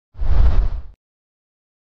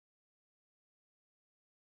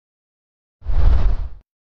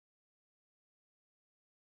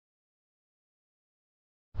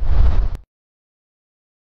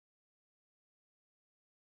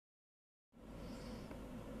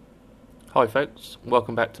Hi folks,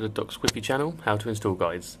 welcome back to the Doc Squippy channel, how to install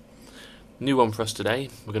guides. New one for us today,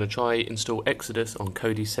 we're going to try install Exodus on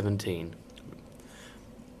Kodi 17.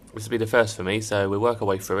 This will be the first for me, so we'll work our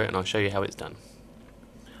way through it and I'll show you how it's done.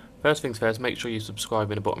 First things first, make sure you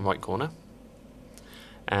subscribe in the bottom right corner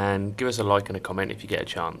and give us a like and a comment if you get a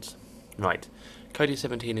chance. Right, Kodi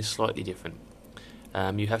 17 is slightly different.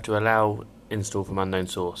 You have to allow install from unknown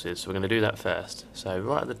sources, so we're going to do that first. So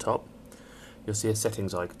right at the top you'll see a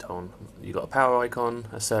settings icon. You've got a power icon,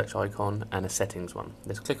 a search icon and a settings one.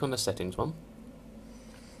 Let's click on the settings one.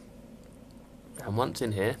 And once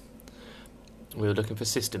in here, we're looking for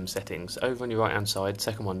system settings. Over on your right hand side,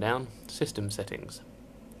 second one down, system settings.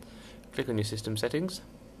 Click on your system settings.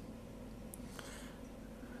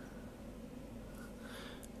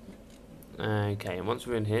 Okay, and once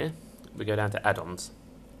we're in here, we go down to add-ons.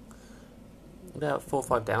 About 4 or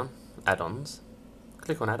 5 down, add-ons.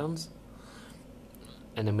 Click on add-ons.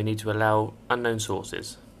 And then we need to allow unknown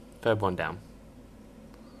sources. Third one down.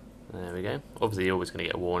 There we go. Obviously you're always going to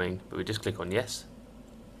get a warning, but we just click on yes.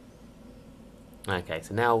 Okay,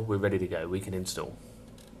 so now we're ready to go. We can install.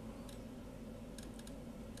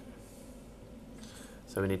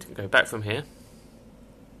 So we need to go back from here.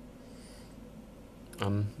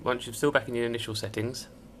 Once you're still back in your initial settings,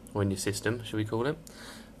 or in your system, should we call it,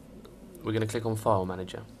 we're going to click on File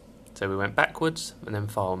Manager. So we went backwards and then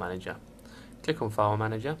File Manager. Click on File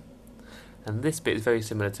Manager, and this bit is very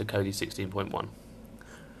similar to Kodi 16.1.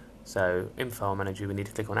 So in File Manager we need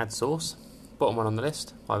to click on Add Source, bottom one on the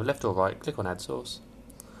list, either left or right, click on Add Source,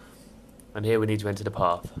 and here we need to enter the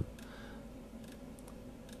path.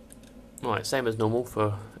 Right, same as normal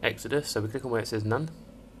for Exodus, so we click on where it says None,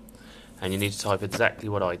 and you need to type exactly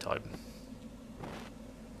what I type.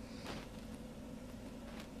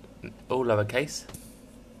 All lowercase.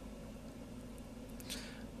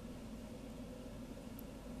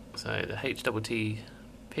 So the http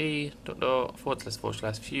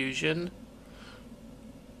 // fusion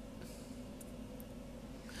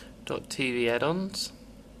 .tv add-ons.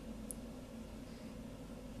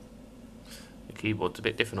 The keyboard's a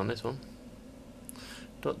bit different on this one.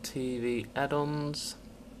 .tv add-ons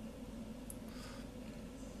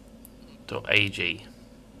 .ag.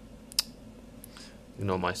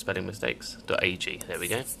 Ignore my spelling mistakes. .ag. There we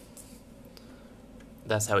go.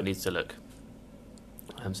 That's how it needs to look.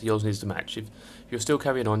 So yours needs to match. If you're still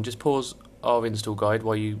carrying on, just pause our install guide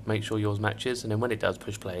while you make sure yours matches, and then when it does,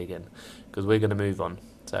 push play again, because we're going to move on.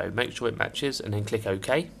 So make sure it matches and then click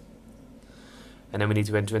OK, and then we need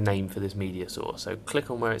to enter a name for this media source. So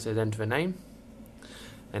click on where it says enter a name,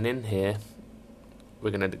 and in here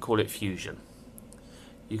we're going to call it Fusion.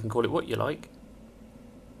 You can call it what you like,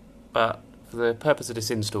 but for the purpose of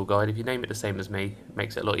this install guide, if you name it the same as me, it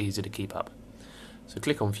makes it a lot easier to keep up. So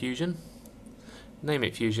click on Fusion, name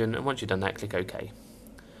it Fusion, and once you've done that, click OK.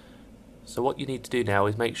 So what you need to do now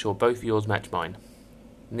is make sure both of yours match mine.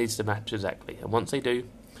 It needs to match exactly, and once they do,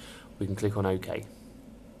 we can click on OK.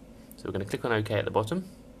 So we're going to click on OK at the bottom,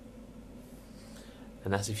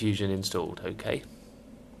 and that's the Fusion installed. OK.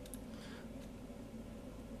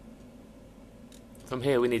 From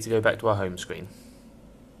here we need to go back to our home screen.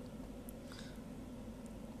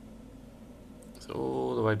 So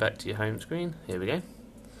all the way back to your home screen, here we go.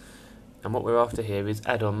 And what we're after here is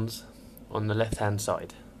add-ons on the left hand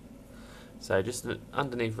side. So just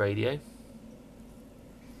underneath radio,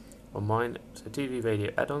 on mine, so TV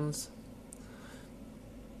radio add-ons.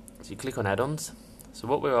 So you click on add-ons. So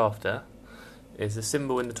what we're after is the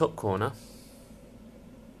symbol in the top corner.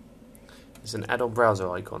 It's an add-on browser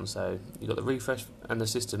icon. So you've got the refresh and the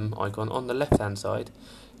system icon on the left hand side.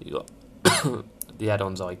 You've got the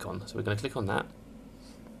add-ons icon. So we're going to click on that.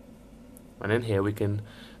 And in here we can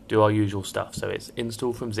do our usual stuff. So it's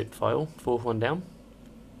install from zip file, fourth one down,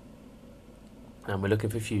 and we're looking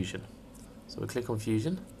for Fusion. So we click on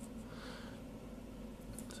Fusion.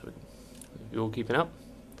 So you're all keeping up.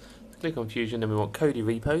 So click on Fusion, then we want Kodi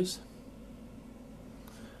repos,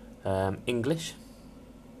 English,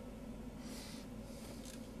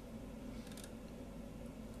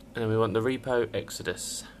 and then we want the repo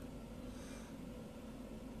Exodus.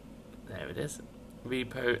 There it is.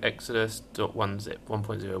 Repo exodus.1zip,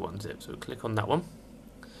 1.01 zip. So we'll click on that one,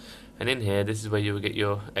 and in here this is where you will get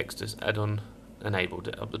your Exodus add-on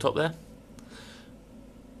enabled up the top there.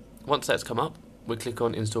 Once that's come up, we click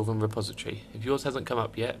on install from repository. If yours hasn't come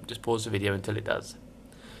up yet, just pause the video until it does.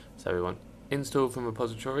 So we want install from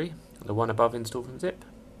repository, the one above install from zip,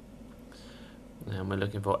 and we're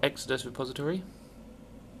looking for Exodus repository.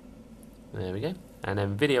 There we go, and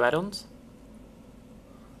then video add-ons.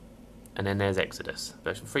 and then there's Exodus,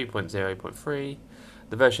 version 3.0.3.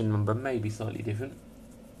 The version number may be slightly different,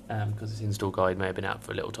 because this install guide may have been out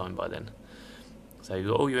for a little time by then. So you've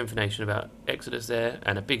got all your information about Exodus there,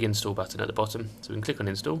 and a big install button at the bottom, so we can click on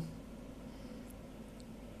install,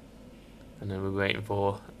 and then we're waiting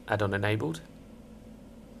for add-on enabled.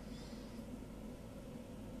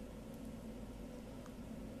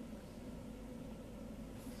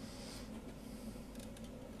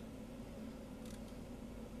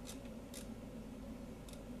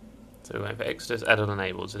 So we're waiting for Exodus add-on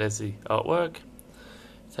enabled. So there's the artwork.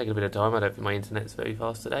 It's taking a bit of time. I don't think my internet's very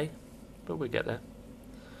fast today, but we'll get there.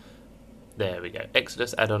 There we go.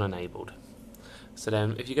 Exodus add-on enabled. So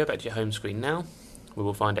then, if you go back to your home screen now, we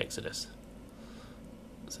will find Exodus.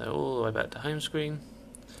 So all the way back to home screen.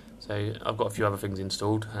 So I've got a few other things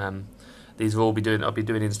installed. These will all be doing. I'll be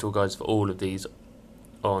doing install guides for all of these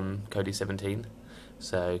on Kodi 17.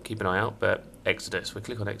 So keep an eye out. But Exodus, we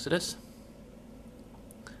click on Exodus.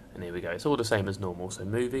 And here we go, it's all the same as normal, so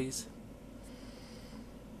movies,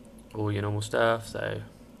 all your normal stuff, so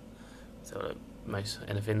most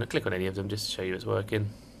anything, click on any of them just to show you it's working.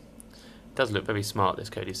 It does look very smart, this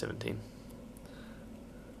Kodi 17.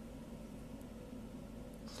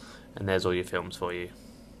 And there's all your films for you.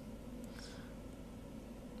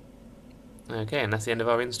 Okay, and that's the end of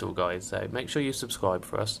our install guide, so make sure you subscribe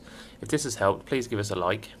for us. If this has helped, please give us a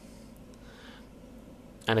like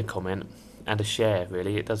and a comment. And a share,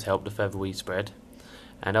 really, it does help the further we spread.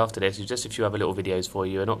 And after this, there's just a few other little videos for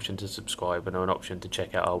you, an option to subscribe and an option to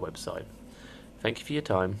check out our website. Thank you for your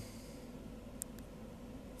time.